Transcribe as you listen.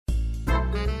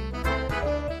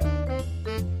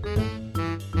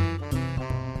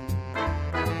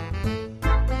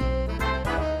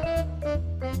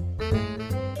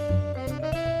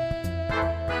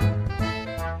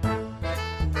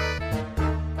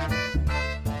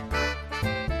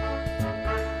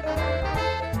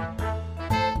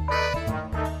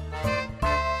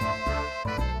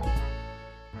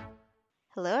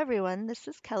Hello, everyone. This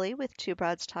is Kelly with Two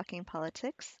Broads Talking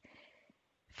Politics.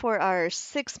 For our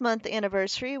 6-month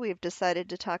anniversary, we've decided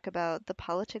to talk about the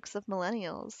politics of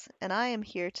millennials. And I am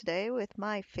here today with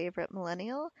my favorite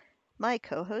millennial, my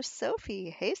co-host,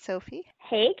 Sophy. Hey, Sophy.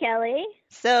 Hey, Kelly.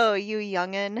 So, you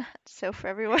youngin'. So, for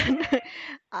everyone,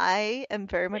 I am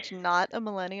very much not a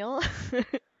millennial.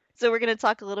 So, we're going to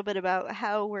talk a little bit about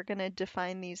how we're going to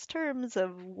define these terms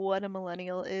of what a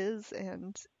millennial is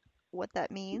and what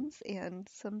that means, and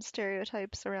some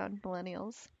stereotypes around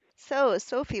millennials. So,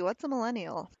 Sophie, what's a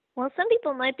millennial? Well, some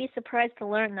people might be surprised to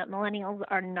learn that millennials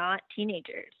are not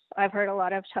teenagers. I've heard a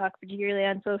lot of talk, particularly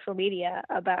on social media,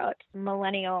 about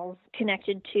millennials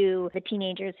connected to the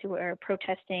teenagers who are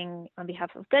protesting on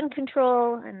behalf of gun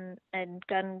control and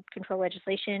gun control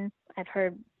legislation. I've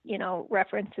heard,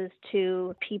 references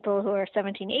to people who are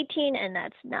 17, 18, and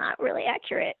that's not really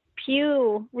accurate.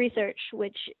 Pew Research,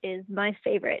 which is my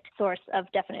favorite source of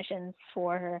definitions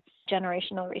for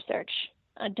generational research,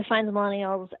 defines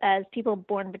millennials as people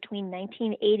born between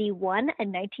 1981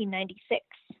 and 1996.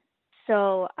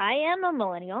 So I am a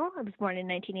millennial. I was born in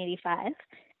 1985.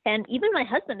 And even my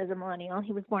husband is a millennial.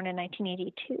 He was born in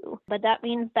 1982. But that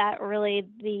means that really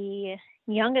the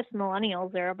youngest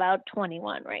millennials are about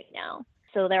 21 right now.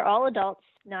 So they're all adults,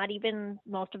 not even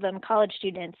most of them college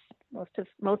students.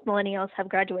 Most millennials have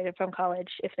graduated from college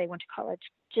if they went to college.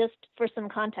 Just for some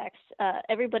context,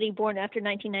 everybody born after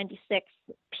 1996,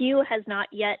 Pew has not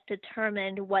yet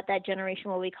determined what that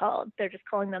generation will be called. They're just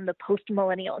calling them the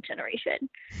post-millennial generation.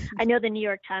 I know the New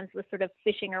York Times was sort of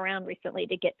fishing around recently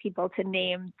to get people to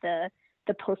name the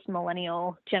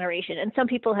post-millennial generation. And some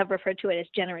people have referred to it as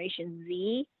Generation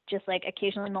Z, just like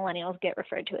occasionally millennials get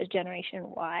referred to as Generation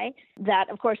Y. That,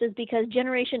 of course, is because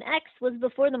Generation X was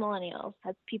before the millennials.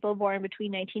 That's people born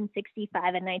between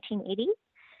 1965 and 1980.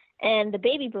 And the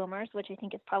baby boomers, which I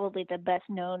think is probably the best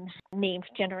known named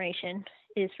generation,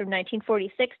 is from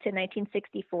 1946 to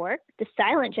 1964. The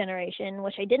silent generation,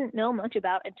 which I didn't know much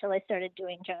about until I started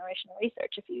doing generational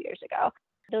research a few years ago.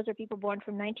 Those are people born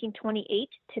from 1928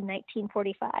 to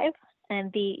 1945.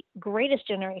 And the greatest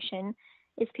generation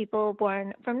is people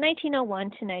born from 1901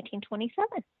 to 1927.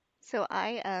 So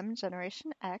I am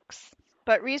Generation X.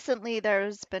 But recently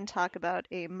there's been talk about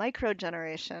a micro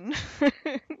generation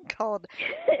called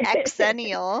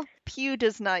Xennial. Pew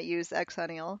does not use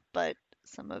Xennial, but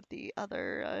some of the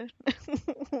other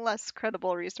less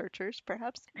credible researchers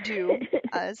perhaps do.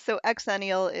 So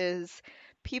Xennial is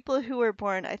people who were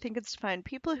born, I think it's defined,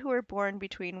 people who were born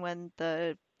between when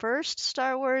the first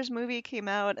Star Wars movie came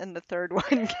out and the third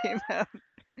one came out,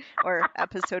 or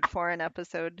episode 4 and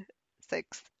episode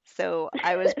 6. So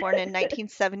I was born in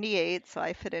 1978, so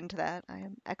I fit into that. I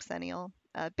am Xennial.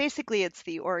 Basically, it's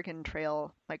the Oregon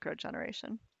Trail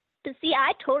microgeneration. But see,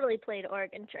 I totally played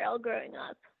Oregon Trail growing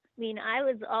up. I mean, I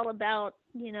was all about,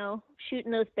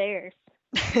 shooting those bears.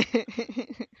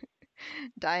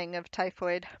 Dying of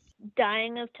typhoid. I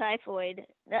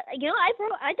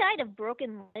died of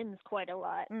broken limbs quite a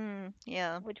lot.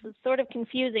 Yeah. Which was sort of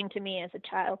confusing to me as a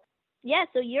child. Yeah,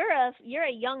 so you're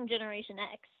a young Generation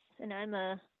X, and I'm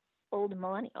a old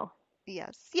millennial.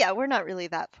 Yes. Yeah, we're not really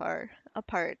that far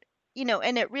apart.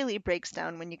 And it really breaks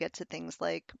down when you get to things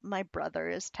like my brother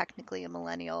is technically a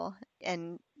millennial,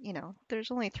 and,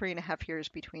 there's only 3.5 years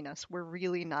between us. We're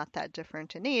really not that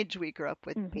different in age. We grew up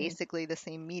with basically the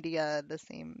same media, the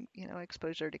same,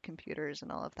 exposure to computers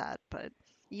and all of that, but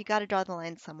you got to draw the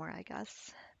line somewhere, I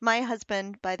guess. My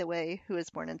husband, by the way, who was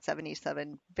born in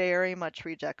 77, very much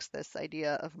rejects this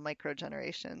idea of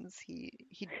microgenerations. He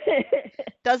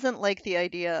doesn't like the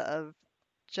idea of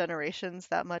generations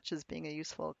that much as being a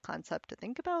useful concept to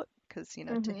think about because,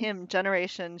 to him,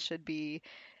 generation should be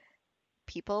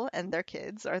people and their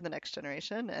kids are the next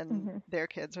generation and their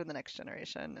kids are the next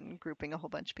generation, and grouping a whole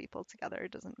bunch of people together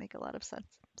doesn't make a lot of sense.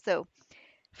 So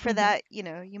for that,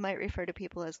 you might refer to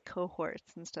people as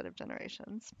cohorts instead of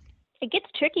generations. It gets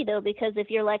tricky, though, because if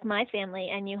you're like my family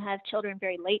and you have children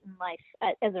very late in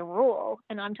life as a rule,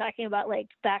 and I'm talking about like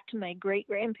back to my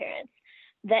great-grandparents,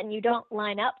 then you don't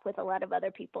line up with a lot of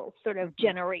other people's sort of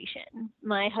generation.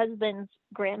 My husband's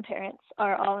grandparents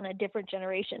are all in a different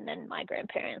generation than my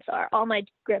grandparents are. All my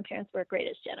grandparents were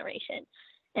greatest generation,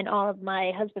 and all of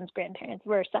my husband's grandparents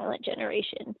were silent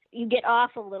generation. You get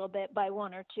off a little bit by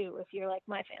 1 or 2 if you're like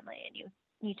my family, and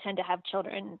you tend to have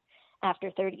children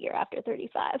after 30 or after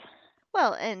 35.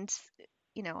 Well, and,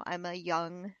 I'm a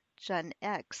young Gen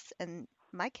X, and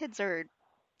my kids are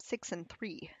 6 and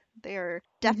 3. They're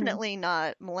definitely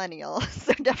not millennials.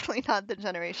 They're definitely not the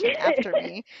generation after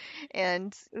me.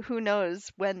 And who knows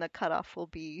when the cutoff will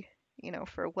be,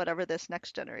 for whatever this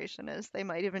next generation is. They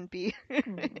might even be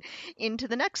Hmm. into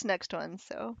the next one.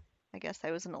 So I guess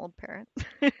I was an old parent.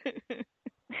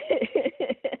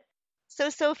 So,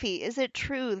 Sophie, is it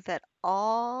true that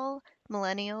all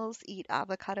millennials eat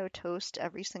avocado toast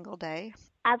every single day?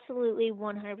 Absolutely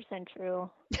 100% true.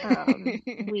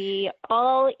 We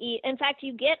all eat, in fact,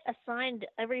 you get assigned,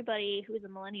 everybody who's a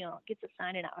millennial gets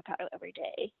assigned an avocado every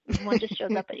day. One just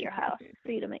shows up at your house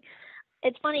for you to make.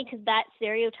 It's funny because that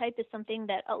stereotype is something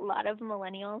that a lot of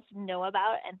millennials know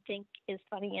about and think is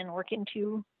funny and work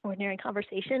into ordinary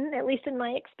conversation, at least in my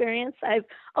experience. I've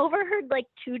overheard like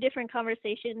two different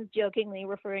conversations jokingly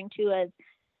referring to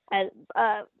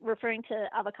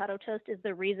avocado toast as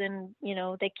the reason,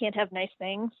 they can't have nice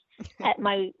things at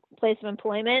my place of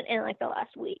employment in like the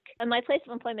last week. And my place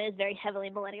of employment is very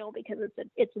heavily millennial because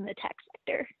it's in the tech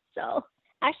sector. So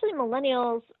actually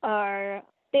millennials are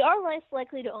less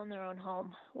likely to own their own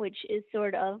home, which is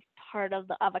sort of part of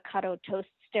the avocado toast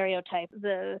stereotype.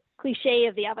 The cliche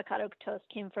of the avocado toast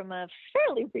came from a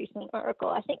fairly recent article,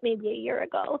 I think maybe a year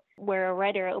ago, where a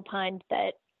writer opined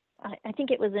that I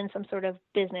think it was in some sort of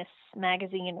business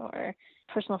magazine or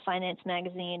personal finance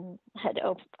magazine had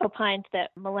opined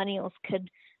that millennials could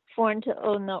afford to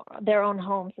own their own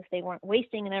homes if they weren't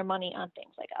wasting their money on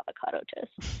things like avocado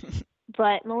toast.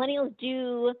 But millennials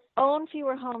do own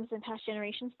fewer homes than past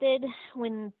generations did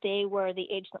when they were the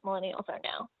age that millennials are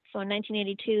now. So in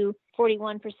 1982,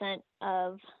 41%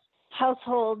 of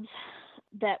households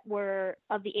that were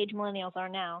of the age millennials are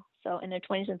now, so in their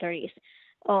 20s and 30s,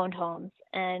 owned homes.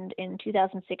 And in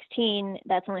 2016,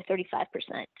 that's only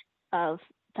 35% of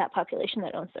that population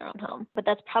that owns their own home. But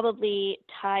that's probably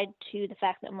tied to the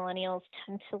fact that millennials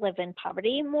tend to live in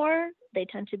poverty more. They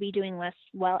tend to be doing less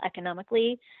well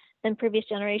economically than previous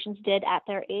generations did at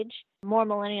their age. More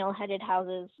millennial-headed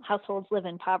households live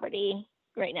in poverty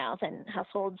right now than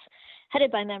households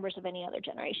headed by members of any other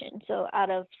generation. So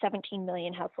out of 17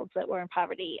 million households that were in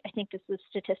poverty, I think this was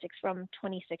statistics from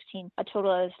 2016, a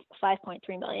total of 5.3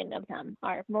 million of them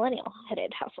are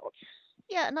millennial-headed households.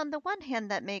 Yeah, and on the one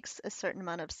hand, that makes a certain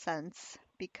amount of sense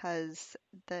because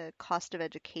the cost of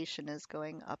education is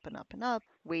going up and up and up.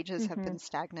 Wages have Mm-hmm. been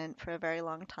stagnant for a very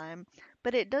long time.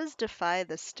 But it does defy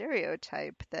the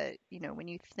stereotype that, when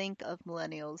you think of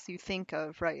millennials, you think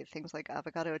of, right, things like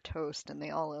avocado toast and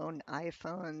they all own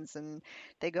iPhones and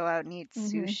they go out and eat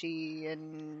Mm-hmm. sushi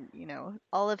and,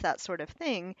 all of that sort of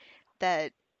thing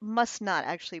that must not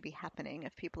actually be happening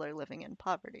if people are living in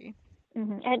poverty.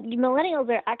 Mm-hmm. And millennials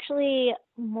are actually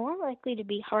more likely to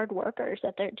be hard workers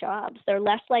at their jobs. They're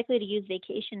less likely to use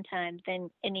vacation time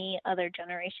than any other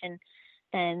generation.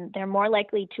 And they're more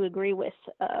likely to agree with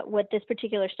what this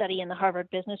particular study in the Harvard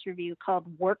Business Review called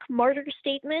work martyr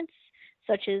statements,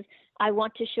 such as, I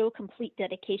want to show complete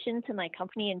dedication to my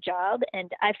company and job, and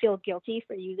I feel guilty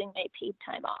for using my paid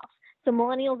time off. So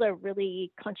millennials are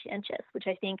really conscientious, which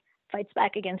I think fights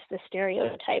back against the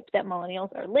stereotype that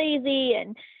millennials are lazy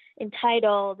and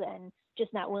entitled and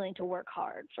just not willing to work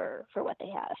hard for what they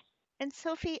have. And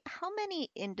Sophie, how many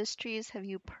industries have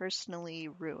you personally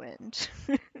ruined?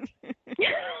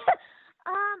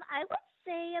 I would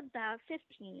say about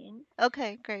 15.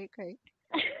 Okay, great, great.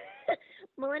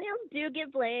 Millennials do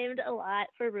get blamed a lot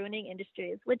for ruining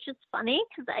industries, which is funny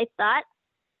because I thought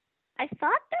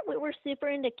that we were super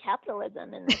into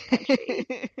capitalism in this country.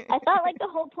 I thought like the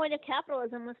whole point of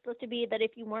capitalism was supposed to be that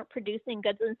if you weren't producing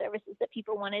goods and services that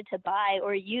people wanted to buy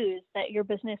or use, that your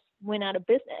business went out of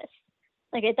business.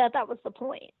 Like I thought that was the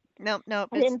point. Nope, I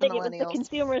it's didn't the think it was the millennials.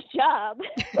 consumer's job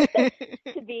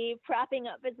to be propping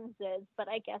up businesses, but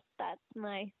I guess that's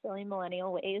my silly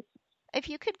millennial ways. If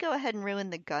you could go ahead and ruin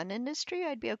the gun industry,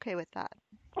 I'd be okay with that.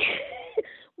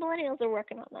 Millennials are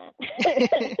working on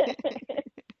that.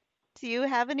 Do you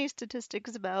have any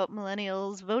statistics about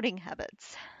millennials' voting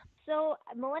habits? So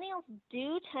millennials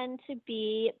do tend to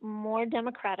be more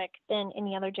democratic than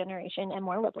any other generation and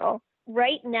more liberal.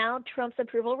 Right now, Trump's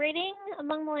approval rating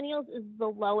among millennials is the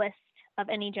lowest of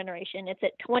any generation. It's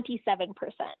at 27%.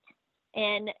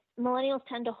 And millennials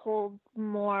tend to hold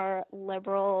more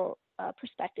liberal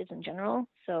perspectives in general.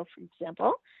 So, for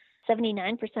example,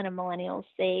 79% of millennials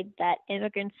say that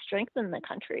immigrants strengthen the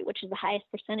country, which is the highest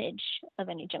percentage of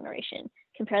any generation.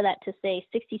 Compare that to, say,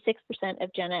 66%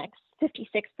 of Gen X,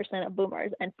 56% of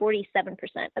boomers, and 47%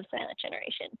 of silent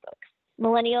generation folks.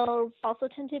 Millennials also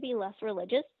tend to be less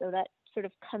religious, so that sort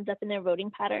of comes up in their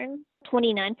voting pattern.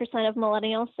 29% of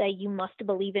millennials say you must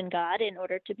believe in God in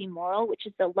order to be moral, which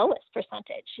is the lowest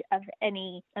percentage of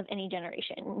any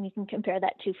generation. And you can compare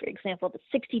that to, for example,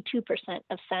 the 62%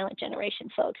 of silent generation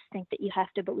folks think that you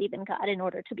have to believe in God in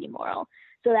order to be moral.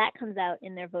 So that comes out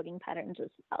in their voting patterns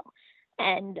as well.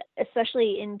 And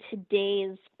especially in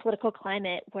today's political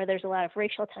climate where there's a lot of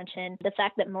racial tension, the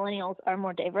fact that millennials are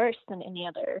more diverse than any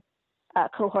other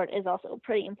cohort is also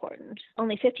pretty important.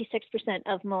 Only 56%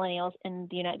 of millennials in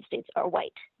the United States are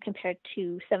white, compared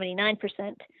to 79%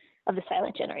 of the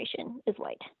silent generation is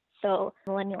white. So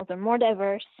millennials are more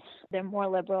diverse, they're more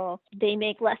liberal, they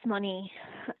make less money,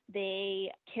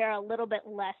 they care a little bit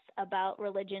less about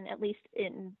religion, at least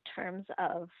in terms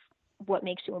of what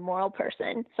makes you a moral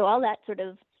person. So all that sort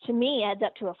of, to me, adds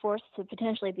up to a force to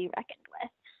potentially be reckoned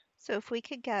with. So if we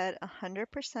could get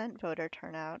 100% voter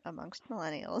turnout amongst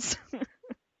millennials,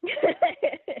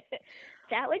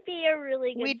 That would be a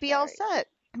really good we'd be all start. set.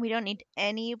 We don't need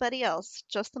anybody else,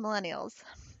 just the millennials.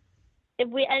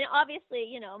 And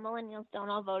obviously, millennials don't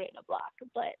all vote in a block,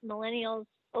 but millennials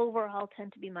overall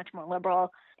tend to be much more liberal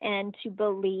and to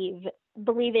believe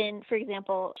in, for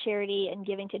example, charity and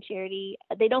giving to charity.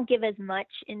 They don't give as much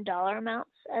in dollar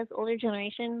amounts as older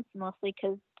generations, mostly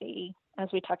because they, as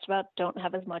we talked about, don't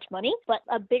have as much money. But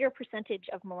a bigger percentage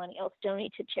of millennials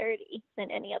donate to charity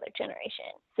than any other generation.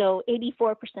 So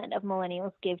 84% of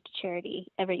millennials give to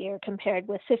charity every year, compared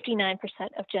with 59%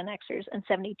 of Gen Xers and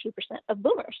 72% of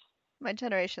boomers. My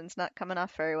generation's not coming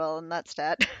off very well in that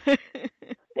stat.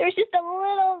 There's just a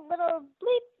little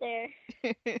bleep there.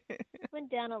 Went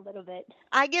down a little bit.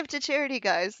 I give to charity,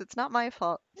 guys. It's not my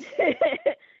fault.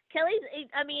 Kelly's,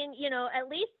 at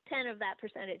least 10 of that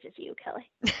percentage is you, Kelly.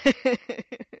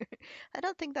 I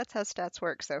don't think that's how stats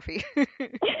work, Sophie.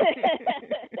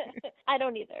 I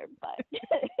don't either, but.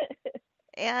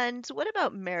 And what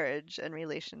about marriage and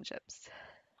relationships?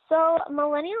 So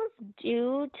millennials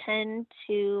do tend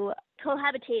to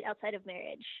cohabitate outside of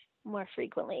marriage more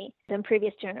frequently than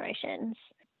previous generations.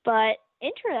 But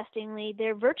interestingly,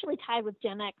 they're virtually tied with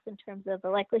Gen X in terms of the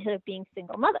likelihood of being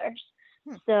single mothers.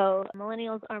 So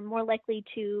millennials are more likely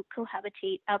to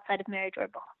cohabitate outside of marriage or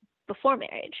before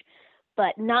marriage,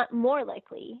 but not more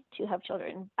likely to have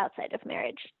children outside of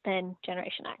marriage than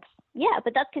Generation X. Yeah,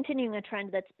 but that's continuing a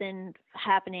trend that's been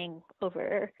happening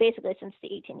over basically since the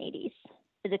 1880s,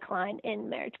 the decline in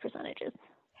marriage percentages.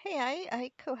 Hey,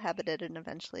 I cohabited and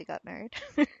eventually got married.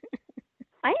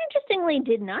 I interestingly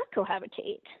did not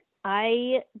cohabitate.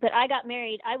 But I got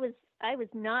married. I was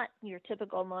not your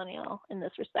typical millennial in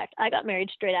this respect. I got married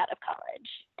straight out of college,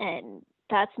 and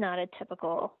that's not a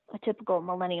typical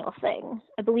millennial thing.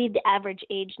 I believe the average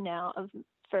age now of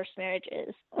first marriage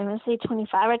is, I'm going to say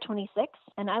 25 or 26,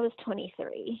 and I was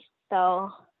 23.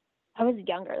 So I was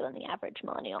younger than the average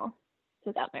millennial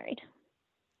who got married.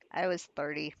 I was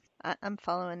 30. I'm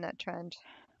following that trend.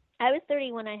 I was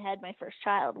 30 when I had my first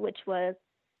child, which was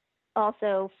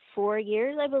also 4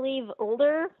 years, I believe,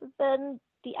 older than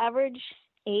the average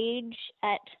age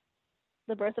at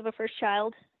the birth of a first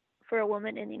child for a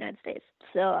woman in the United States.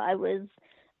 So I was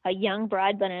a young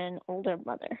bride, but an older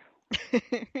mother.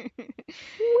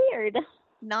 Weird.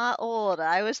 Not old.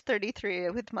 I was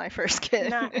 33 with my first kid.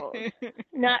 Not old.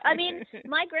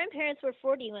 My grandparents were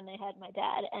 40 when they had my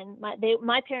dad, and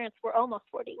my parents were almost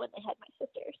 40 when they had my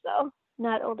sister. So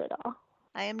not old at all.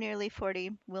 I am nearly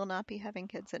 40. Will not be having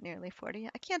kids at nearly 40.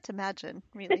 I can't imagine,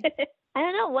 really. I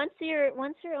don't know. Once you're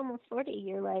almost 40,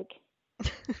 you're like,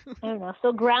 I don't know,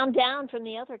 so ground down from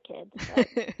the other kids.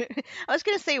 I was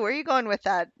going to say, where are you going with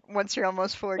that once you're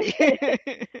almost 40?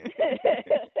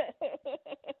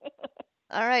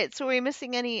 All right. So are we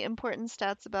missing any important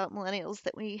stats about millennials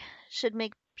that we should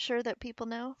make sure that people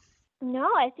know? No,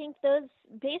 I think those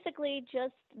basically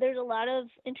just, there's a lot of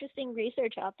interesting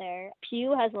research out there.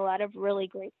 Pew has a lot of really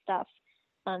great stuff.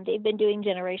 They've been doing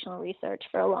generational research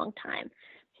for a long time.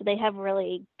 So they have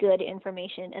really good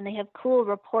information, and they have cool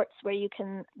reports where you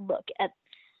can look at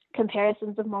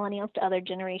comparisons of millennials to other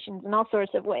generations in all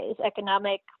sorts of ways,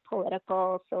 economic,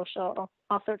 political, social,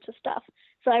 all sorts of stuff.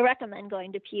 So I recommend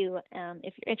going to Pew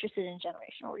if you're interested in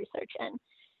generational research and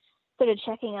sort of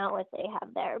checking out what they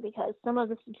have there, because some of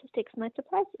the statistics might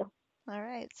surprise you. All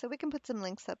right. So we can put some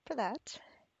links up for that.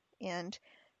 And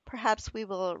perhaps we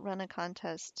will run a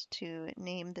contest to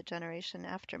name the generation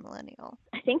after millennial.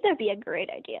 I think that'd be a great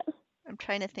idea. I'm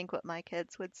trying to think what my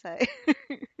kids would say.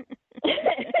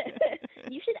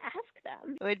 You should ask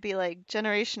them. It would be like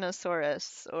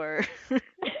Generatianosaurus or...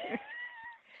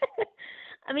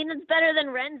 I mean, it's better than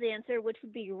Ren's answer, which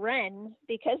would be Ren,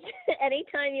 because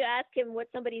anytime you ask him what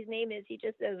somebody's name is, he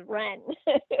just says Ren.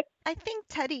 I think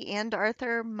Teddy and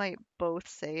Arthur might both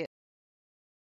say it.